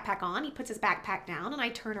his backpack on. He puts his backpack down, and I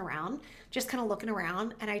turn around, just kind of looking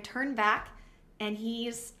around, and I turn back, and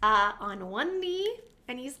he's on one knee,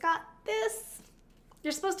 and he's got this.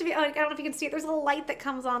 You're supposed to be, I don't know if you can see it. There's a little light that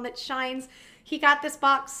comes on that shines. He got this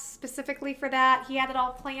box specifically for that. He had it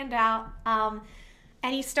all planned out.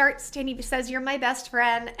 And he starts, and he says, you're my best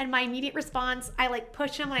friend. And my immediate response, I like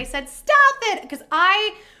push him, and I said, stop it. Because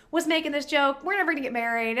I was making this joke. We're never going to get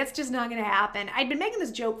married. It's just not going to happen. I'd been making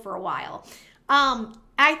this joke for a while.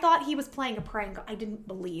 I thought he was playing a prank. I didn't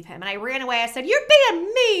believe him. And I ran away. I said, you're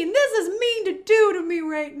being mean. This is mean to do to me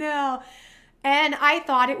right now. And I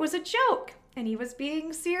thought it was a joke. And he was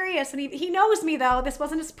being serious. And he knows me, though. This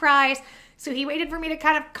wasn't a surprise. So he waited for me to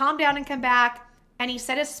kind of calm down and come back. And he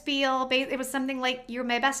said a spiel. It was something like, you're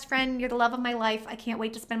my best friend. You're the love of my life. I can't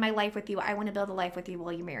wait to spend my life with you. I want to build a life with you.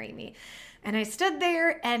 Will you marry me? And I stood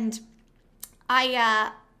there, and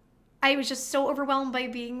I was just so overwhelmed by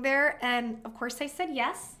being there. And, of course, I said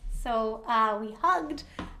yes. So we hugged.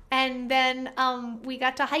 And then we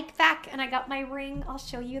got to hike back, and I got my ring. I'll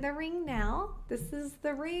show you the ring now. This is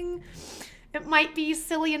the ring. It might be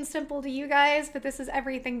silly and simple to you guys, but this is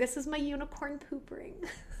everything. This is my unicorn poop ring.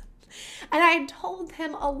 And I had told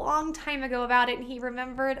him a long time ago about it, and he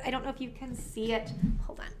remembered. I don't know if you can see it.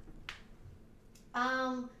 Hold on.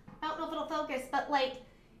 I don't know if it'll focus, but like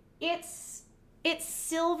it's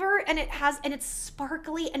silver, and it's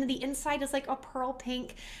sparkly, and the inside is like a pearl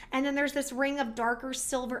pink, and then there's this ring of darker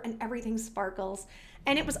silver, and everything sparkles,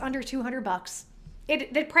 and it was under $200.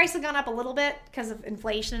 The price had gone up a little bit because of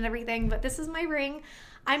inflation and everything, but this is my ring.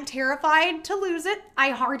 I'm terrified to lose it.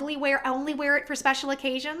 I only wear it for special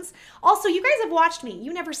occasions. Also, you guys have watched me.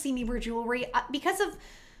 You never see me wear jewelry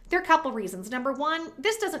there are a couple reasons. Number one,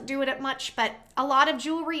 this doesn't do it much, but a lot of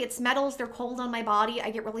jewelry, it's metals, they're cold on my body.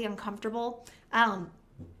 I get really uncomfortable.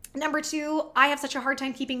 Number two, I have such a hard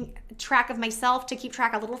time keeping track of myself to keep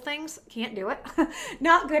track of little things. Can't do it.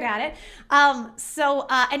 Not good at it.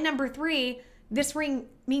 And number three, this ring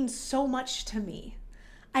means so much to me.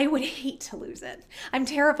 I would hate to lose it. I'm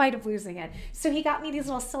terrified of losing it. So he got me these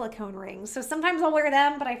little silicone rings. So sometimes I'll wear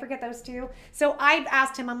them, but I forget those too. So I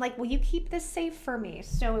asked him, I'm like, will you keep this safe for me?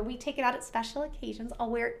 So we take it out at special occasions. I'll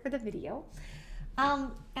wear it for the video.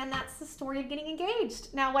 And that's the story of getting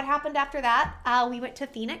engaged. Now, what happened after that? We went to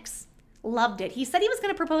Phoenix. Loved it. He said he was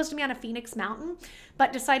going to propose to me on a Phoenix mountain,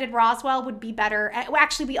 but decided Roswell would be better.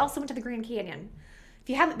 Actually, we also went to the Grand Canyon. If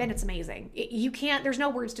you haven't been, it's amazing. There's no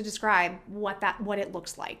words to describe what it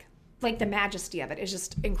looks like. Like the majesty of it is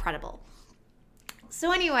just incredible.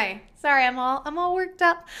 So anyway, sorry, I'm all worked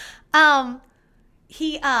up.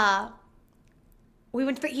 He said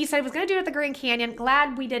he was going to do it at the Grand Canyon.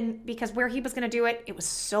 Glad we didn't, because where he was going to do it, it was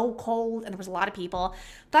so cold and there was a lot of people.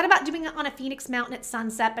 Thought about doing it on a Phoenix mountain at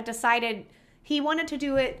sunset, but decided he wanted to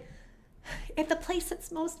do it at the place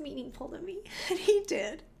that's most meaningful to me. And he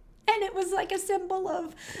did. And it was like a symbol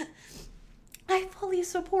of, I fully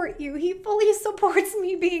support you. He fully supports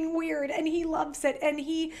me being weird, and he loves it. And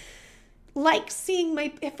he likes seeing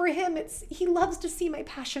he loves to see my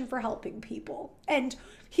passion for helping people. And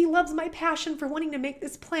he loves my passion for wanting to make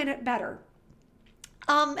this planet better.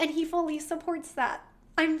 And he fully supports that.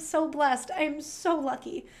 I'm so blessed. I'm so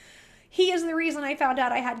lucky. He is the reason I found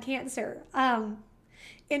out I had cancer.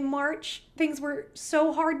 In March, things were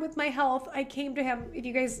so hard with my health. I came to him, if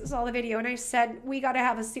you guys saw the video, and I said, we got to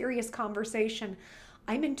have a serious conversation.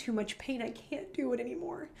 I'm in too much pain. I can't do it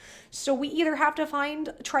anymore. So we either have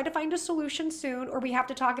to try to find a solution soon, or we have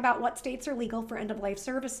to talk about what states are legal for end-of-life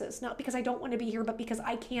services. Not because I don't want to be here, but because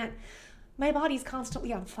I can't. My body's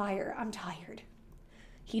constantly on fire. I'm tired.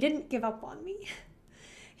 He didn't give up on me.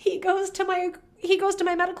 He goes to my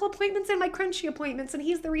medical appointments and my crunchy appointments, and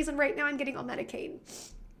he's the reason right now I'm getting on Medicaid.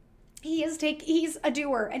 He's a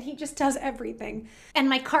doer, and he just does everything. And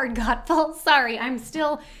my card got full. Sorry, I'm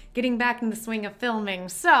still getting back in the swing of filming.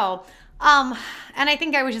 So, Um, and I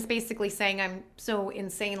think I was just basically saying I'm so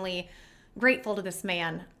insanely grateful to this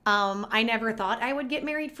man. I never thought I would get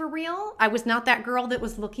married for real. I was not that girl that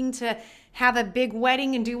was looking to have a big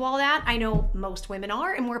wedding and do all that. I know most women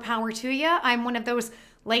are, and more power to you. I'm one of those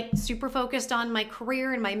like super focused on my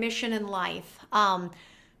career and my mission in life.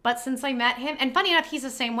 But since I met him, and funny enough, he's the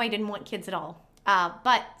same way, didn't want kids at all.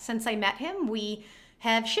 But since I met him, we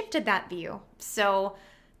have shifted that view. So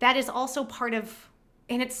that is also part of,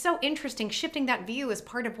 and it's so interesting, shifting that view is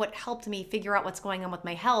part of what helped me figure out what's going on with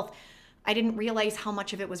my health. I didn't realize how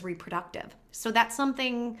much of it was reproductive. So that's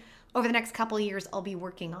something over the next couple of years I'll be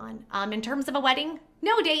working on. In terms of a wedding,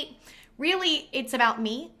 no date. Really, it's about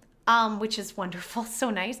me, which is wonderful, so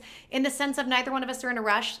nice. In the sense of neither one of us are in a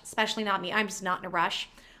rush, especially not me. I'm just not in a rush.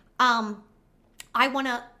 I want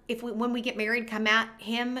to, when we get married, come at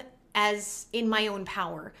him as in my own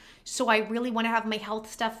power. So I really want to have my health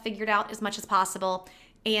stuff figured out as much as possible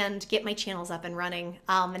and get my channels up and running,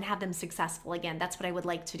 and have them successful again. That's what I would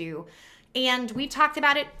like to do. And we talked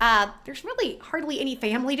about it. There's really hardly any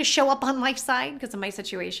family to show up on my side because of my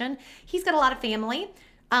situation. He's got a lot of family.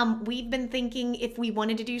 We've been thinking if we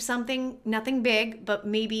wanted to do something, nothing big, but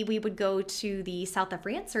maybe we would go to the south of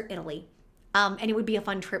France or Italy. And it would be a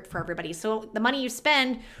fun trip for everybody. So the money you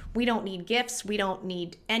spend, we don't need gifts. We don't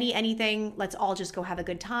need anything. Let's all just go have a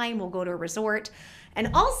good time. We'll go to a resort. And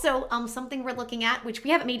also something we're looking at, which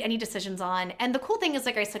we haven't made any decisions on. And the cool thing is,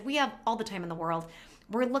 like I said, we have all the time in the world.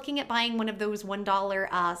 We're looking at buying one of those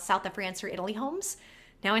 $1 south of France or Italy homes.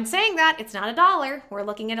 Now, in saying that, it's not $1. We're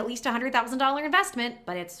looking at least $100,000 investment,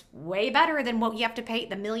 but it's way better than what you have to pay,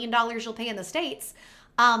 the $1 million you'll pay in the States.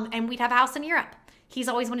 And we'd have a house in Europe. He's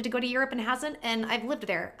always wanted to go to Europe and hasn't, and I've lived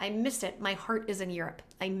there. I miss it. My heart is in Europe.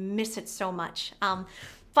 I miss it so much.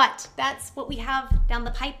 But that's what we have down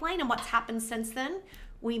the pipeline and what's happened since then.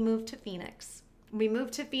 We moved to Phoenix.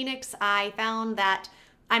 I found that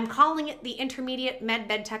I'm calling it the Intermediate Med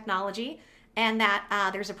Bed Technology, and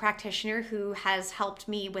that there's a practitioner who has helped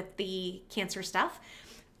me with the cancer stuff.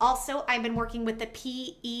 Also, I've been working with the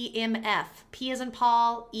PEMF. P as in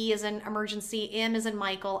Paul, E as in emergency, M as in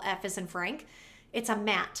Michael, F as in Frank. It's a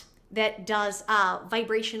mat that does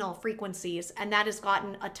vibrational frequencies, and that has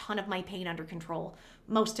gotten a ton of my pain under control.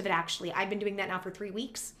 Most of it, actually. I've been doing that now for 3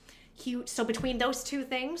 weeks. So between those two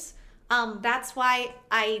things, that's why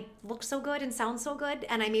I look so good and sound so good,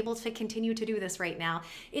 and I'm able to continue to do this right now.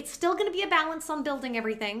 It's still going to be a balance on building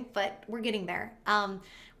everything, but we're getting there.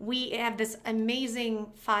 We have this amazing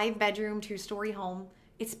 5-bedroom, 2-story home.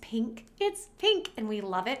 It's pink, and we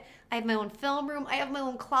love it. I have my own film room. I have my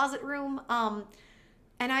own closet room.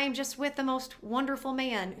 And I am just with the most wonderful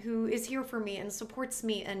man who is here for me and supports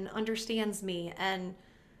me and understands me. And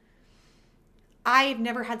I've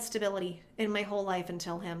never had stability in my whole life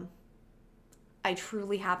until him. I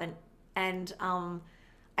truly haven't. And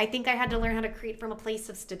I think I had to learn how to create from a place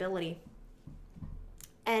of stability.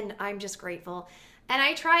 And I'm just grateful. And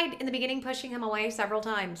I tried in the beginning pushing him away several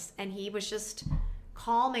times, and he was just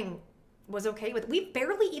calm and was okay with it. We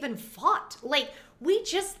barely even fought. Like, we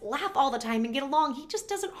just laugh all the time and get along. He just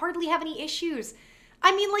doesn't hardly have any issues.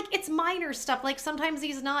 I mean, like, it's minor stuff. Like, sometimes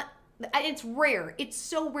he's not, it's rare. It's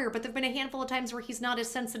so rare. But there've been a handful of times where he's not as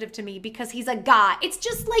sensitive to me because he's a guy. It's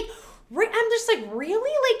just like, I'm just like,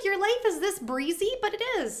 really? Like, your life is this breezy? But it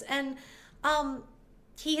is. And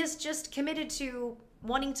he has just committed to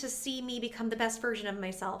wanting to see me become the best version of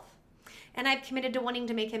myself. And I've committed to wanting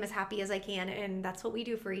to make him as happy as I can, and that's what we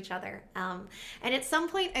do for each other. And at some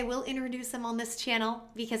point, I will introduce him on this channel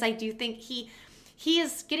because I do think he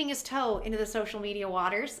is getting his toe into the social media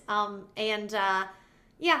waters.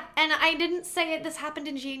 Yeah, and I didn't say it. This happened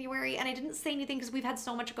in January, and I didn't say anything because we've had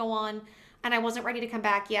so much go on, and I wasn't ready to come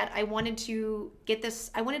back yet. I wanted to get this.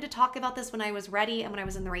 I wanted to talk about this when I was ready and when I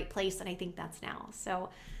was in the right place, and I think that's now. So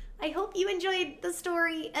I hope you enjoyed the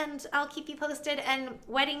story, and I'll keep you posted. And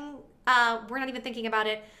wedding, we're not even thinking about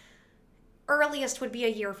it. Earliest would be a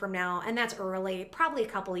year from now, and that's early, probably a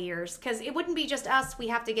couple of years, because it wouldn't be just us. We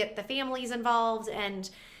have to get the families involved, and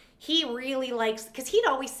he really likes, because he'd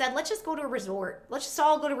always said, let's just go to a resort. Let's just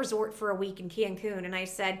all go to a resort for a week in Cancun. And I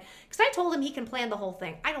said, because I told him he can plan the whole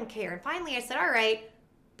thing. I don't care. And finally I said, all right,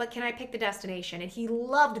 but can I pick the destination? And he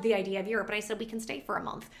loved the idea of Europe. And I said, we can stay for a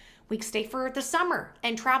month. We can stay for the summer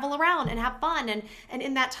and travel around and have fun. And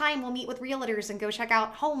in that time, we'll meet with realtors and go check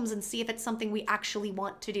out homes and see if it's something we actually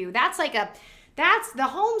want to do. That's the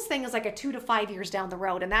homes thing is like a 2 to 5 years down the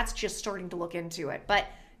road. And that's just starting to look into it. But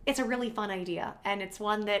it's a really fun idea. And it's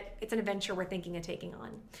one that it's an adventure we're thinking of taking on.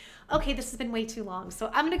 Okay, this has been way too long. So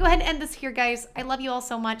I'm going to go ahead and end this here, guys. I love you all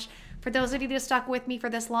so much. For those of you that stuck with me for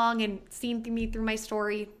this long and seen me through my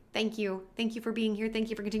story, Thank you. Thank you for being here. Thank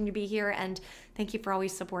you for continuing to be here. And thank you for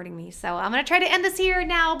always supporting me. So I'm going to try to end this here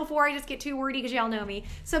now before I just get too wordy because y'all know me.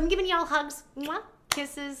 So I'm giving y'all hugs, mwah,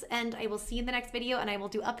 kisses, and I will see you in the next video, and I will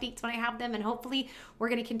do updates when I have them. And hopefully we're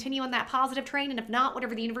going to continue on that positive train. And if not,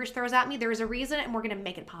 whatever the universe throws at me, there is a reason, and we're going to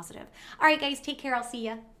make it positive. All right, guys, take care. I'll see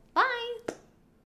ya.